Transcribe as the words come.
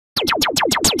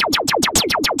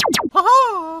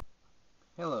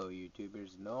Hello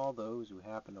YouTubers and all those who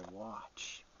happen to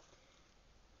watch.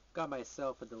 Got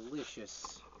myself a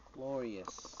delicious,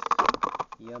 glorious,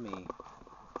 yummy,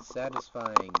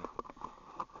 satisfying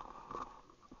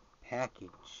package.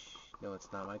 No,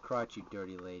 it's not my crotch, you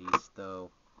dirty ladies,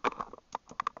 though.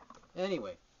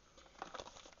 Anyway,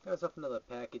 got myself another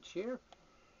package here.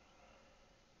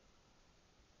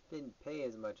 Didn't pay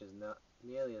as much as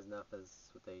nearly as enough as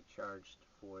what they charged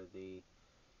for the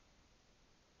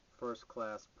first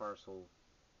class parcel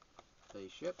they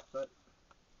shipped, but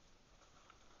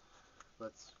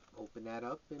let's open that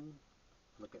up and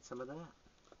look at some of that.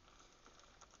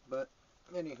 But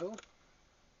anywho,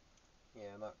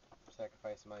 yeah, I'm not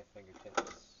sacrificing my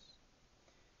fingertips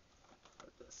for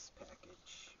this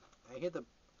package. I hear the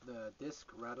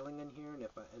disc rattling in here, and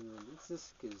if this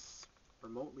disc is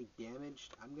remotely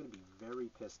damaged, I'm gonna be very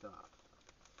pissed off.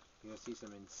 You're gonna see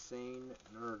some insane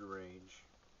nerd rage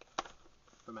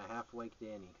from a half-awake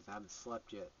Danny because I haven't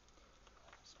slept yet.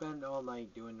 Spend all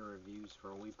night doing the reviews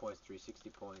for Wii Points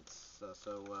 360 points, so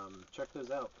check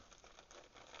those out.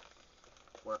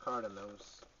 Work hard on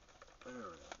those.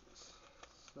 Alright,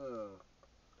 so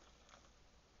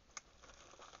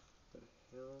what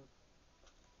the hell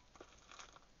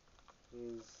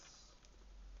is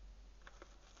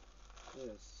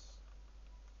this?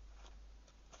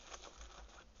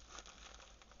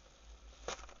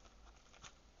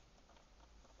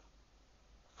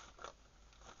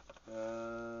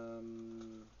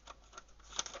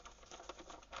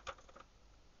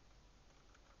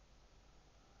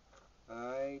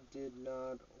 I did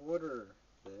not order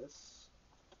this.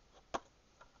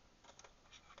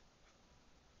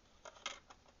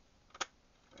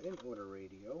 I didn't order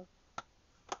radio.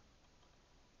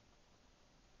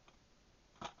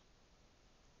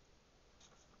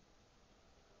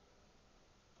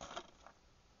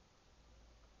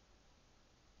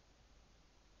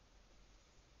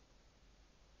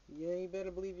 Yeah, you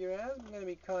better believe your ass I'm going to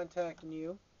be contacting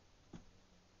you.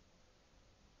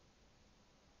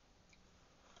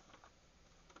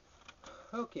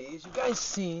 Okay, as you guys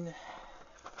seen,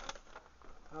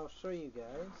 I'll show you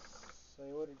guys. I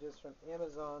ordered this from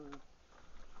Amazon.com.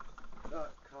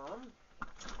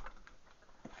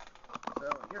 So,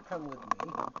 here, come with me.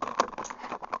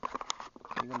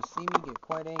 You're going to see me get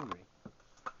quite angry.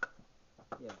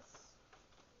 Yes.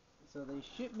 So they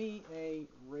shipped me a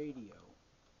radio.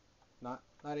 Not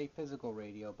a physical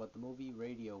radio, but the movie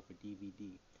radio for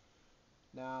DVD.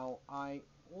 Now, I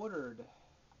ordered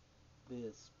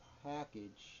this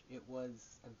package. It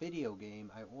was a video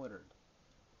game I ordered.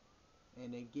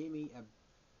 And they gave me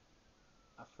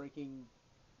a freaking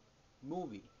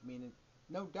movie. I mean,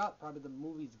 no doubt probably the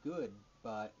movie's good,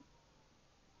 but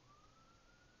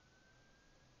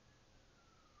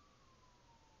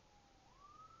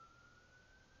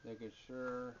they could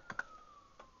sure...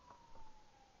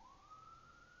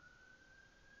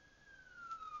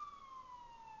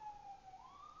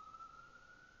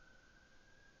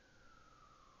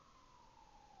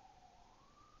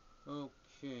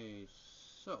 Okay,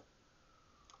 so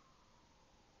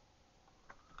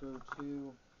go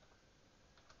to,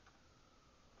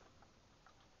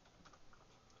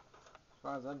 as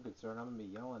far as I'm concerned, I'm gonna be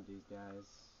yelling at these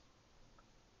guys.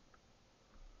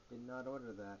 Did not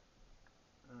order that.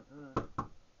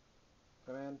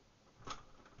 Come in.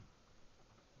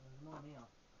 There's more mail.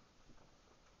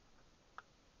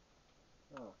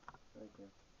 Oh, thank you.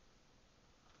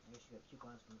 I guess you have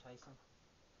coupons from Tyson.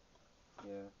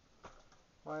 Yeah.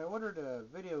 Well, I ordered a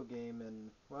video game,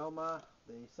 and, well, Ma,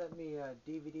 they sent me a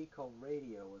DVD called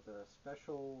Radio with a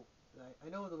special... I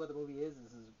know what the movie is.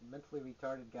 This is a mentally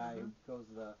retarded guy who goes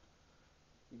to the...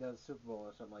 He does Super Bowl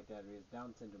or something like that, or he has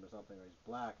Down syndrome or something, or he's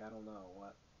black. I don't know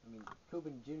what. I mean,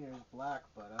 Cuban Jr. is black,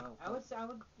 but I don't...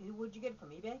 Would you get it from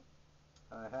eBay?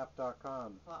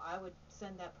 Half.com. Well, I would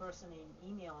send that person an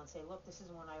email and say, look, this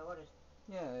is one I ordered.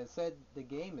 Yeah, it said the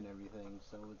game and everything,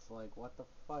 so it's like, what the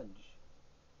fudge?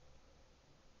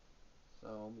 So,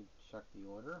 let me check the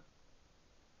order.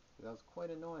 That was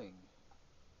quite annoying.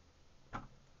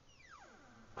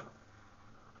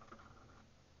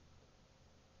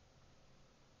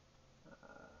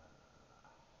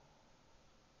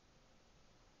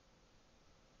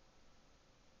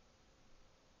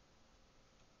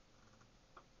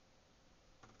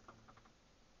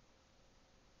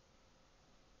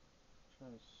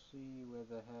 Trying to see where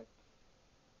the heck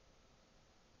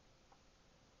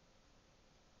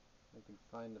I can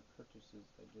find the purchases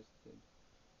I just did.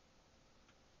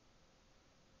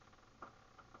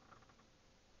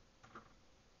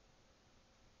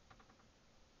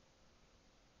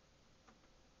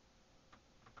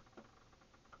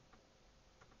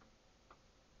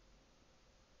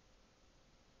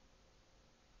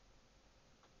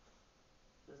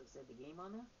 said the game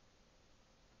on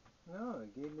there? No,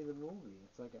 it gave me the movie.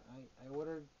 It's like I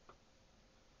ordered.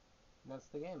 That's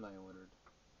the game I ordered.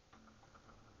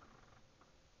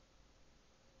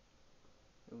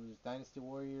 It was Dynasty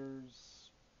Warriors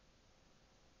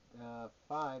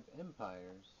 5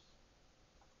 Empires.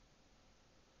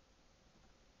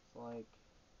 It's like,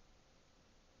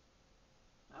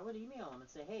 I would email them and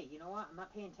say, hey, you know what? I'm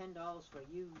not paying $10 for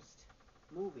a used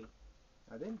movie.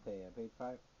 I didn't pay. I paid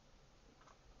 5.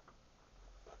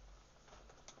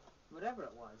 Whatever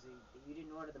it was. You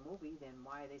didn't order the movie, then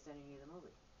why are they sending you the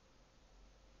movie?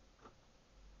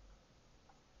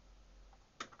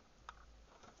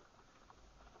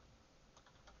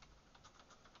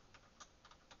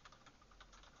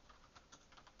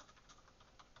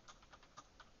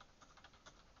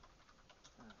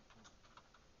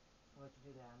 I'll let you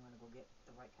do that. I'm going to go get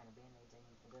the right kind of Band-Aids I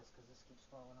need for this, because this keeps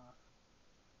falling off.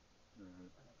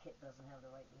 Mm-hmm. And the kit doesn't have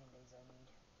the right Band-Aids I need.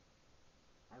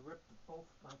 I ripped both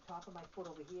my top of my foot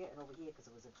over here and over here because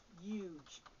it was a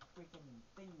huge freaking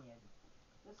thing there.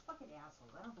 Those fucking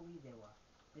assholes. I don't believe they're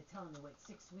telling me, wait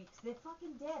 6 weeks. They're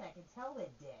fucking dead. I can tell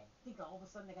they're dead. Think all of a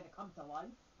sudden they're going to come to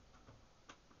life?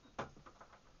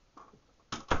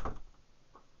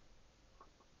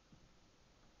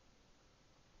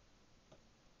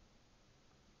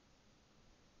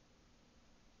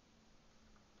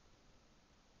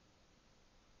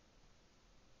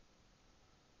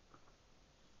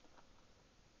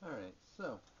 Alright,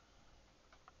 so.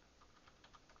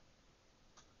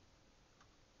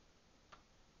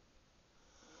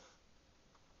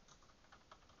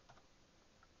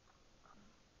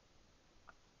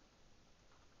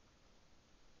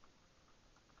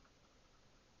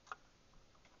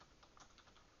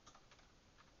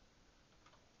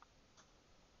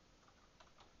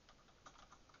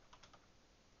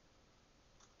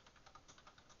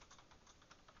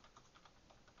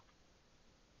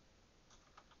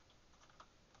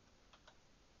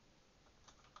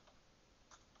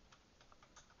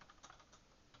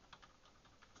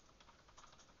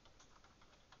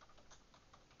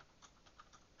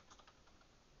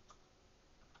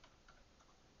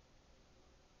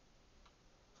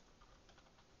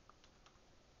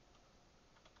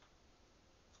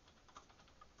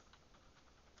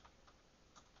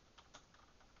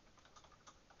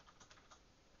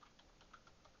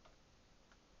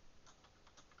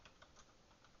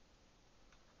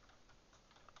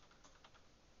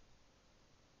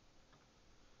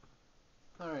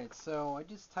 Alright, so I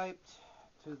just typed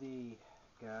to the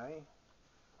guy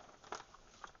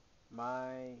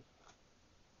my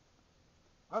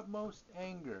utmost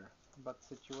anger about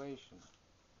the situation.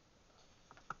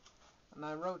 And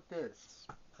I wrote this.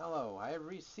 Hello, I have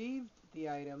received the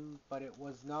item, but it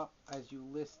was not as you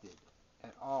listed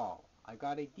at all. I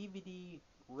got a DVD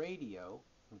radio,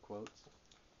 in quotes,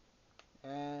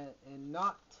 and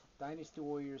not Dynasty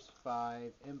Warriors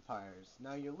 5 Empires.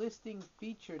 Now your listing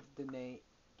featured the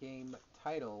game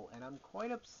title, and I'm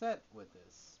quite upset with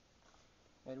this,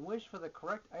 and wish for the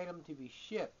correct item to be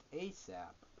shipped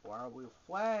ASAP, or I will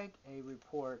flag a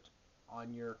report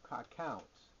on your account,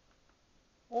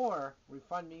 or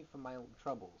refund me for my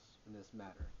troubles in this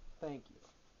matter. Thank you.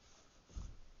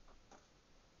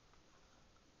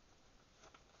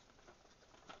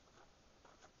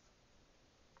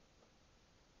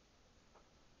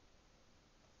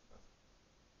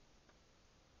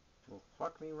 Well,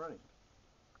 fuck me running.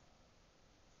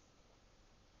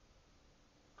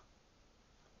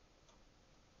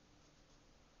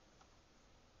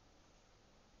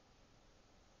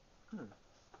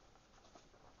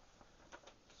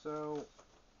 So,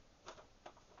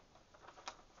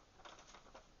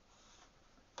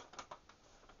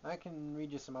 I can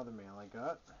read you some other mail I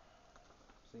got.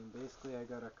 Saying basically I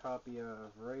got a copy of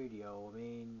Radio. I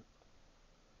mean,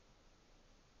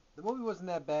 the movie wasn't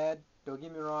that bad. Don't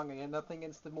get me wrong, I got nothing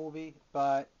against the movie,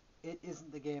 but it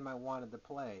isn't the game I wanted to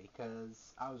play,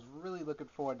 because I was really looking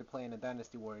forward to playing a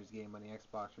Dynasty Warriors game on the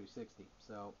Xbox 360.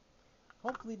 So,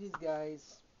 hopefully these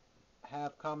guys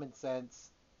have common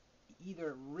sense,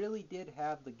 either really did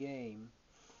have the game,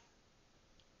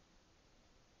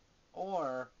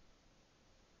 or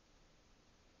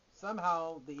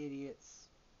somehow the idiots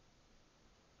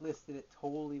listed it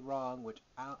totally wrong, which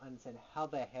I don't understand. How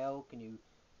the hell can you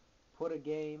put a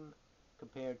game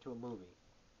compared to a movie?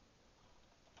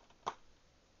 I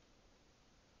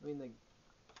mean, the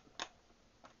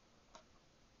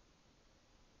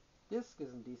disc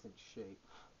is in decent shape,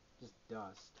 just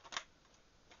dust.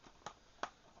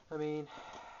 I mean,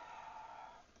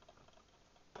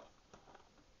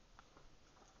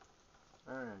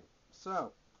 alright,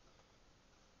 so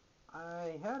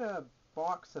I had a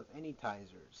box of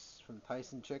Anytizers from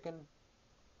Tyson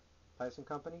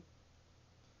Company.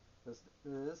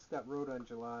 This got wrote on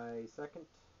July 2nd,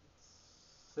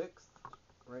 6th,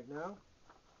 right now.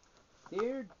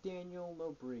 Dear Daniel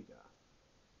Nobriga,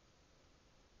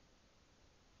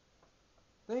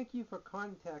 thank you for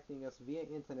contacting us via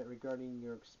internet regarding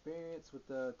your experience with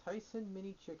the Tyson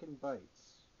Mini Chicken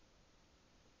Bites.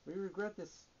 We regret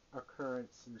this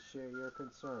occurrence and share your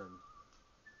concern.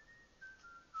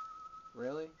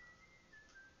 Really?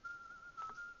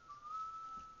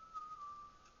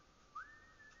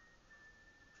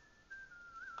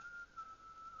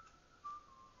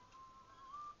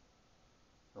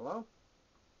 Hello?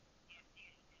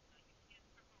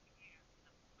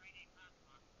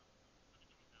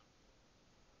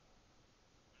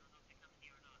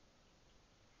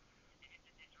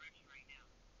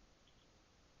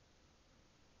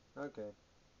 Okay.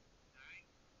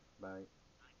 Bye.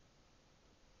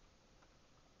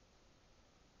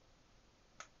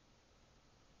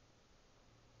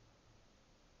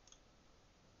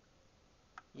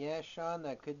 Yeah, Sean,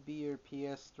 that could be your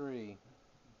PS3.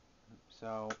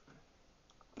 So...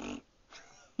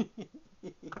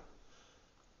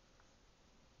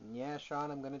 yeah,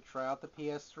 Sean, I'm going to try out the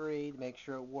PS3 to make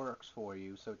sure it works for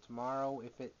you. So tomorrow,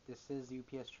 if this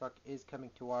UPS truck is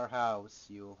coming to our house,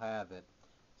 you'll have it.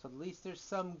 So at least there's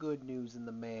some good news in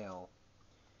the mail.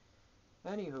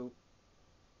 Anywho,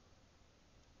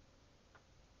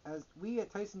 as we at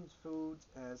Tyson's Foods,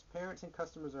 as parents and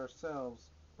customers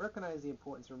ourselves, recognize the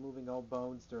importance of removing all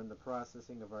bones during the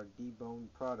processing of our deboned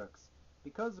products.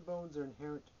 Because the bones are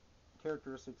inherent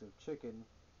characteristics of chicken,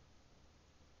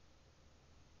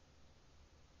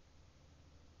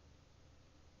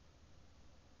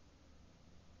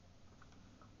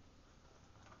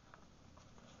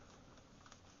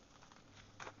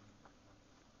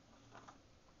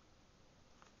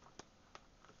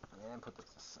 and put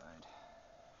this aside.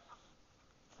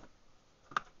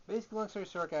 Basically, long story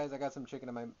short, guys, I got some chicken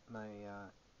in my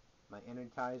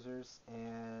Energizers,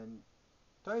 and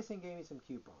Tyson gave me some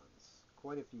coupons,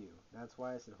 quite a few. That's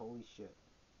why I said, holy shit.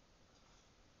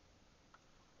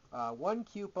 One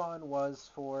coupon was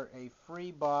for a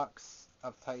free box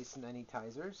of Tyson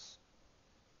Anytizers.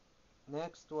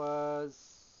 Next was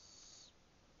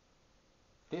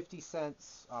 50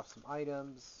 cents off some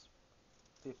items.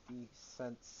 50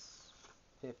 cents,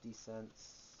 50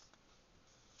 cents,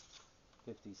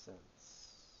 50 cents.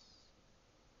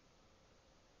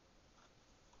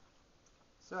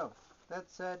 So, that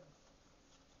said,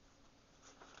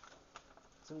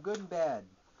 some good and bad,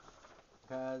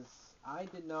 because I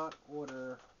did not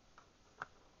order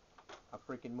a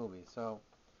freaking movie. So,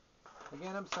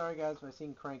 again, I'm sorry guys if I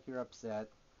seem cranky or upset.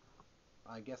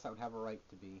 I guess I would have a right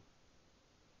to be.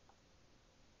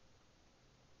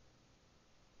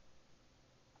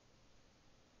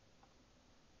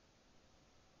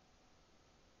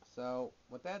 So,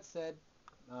 with that said,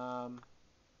 I'm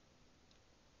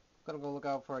gonna go look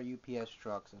out for our UPS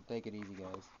truck, so take it easy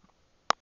guys.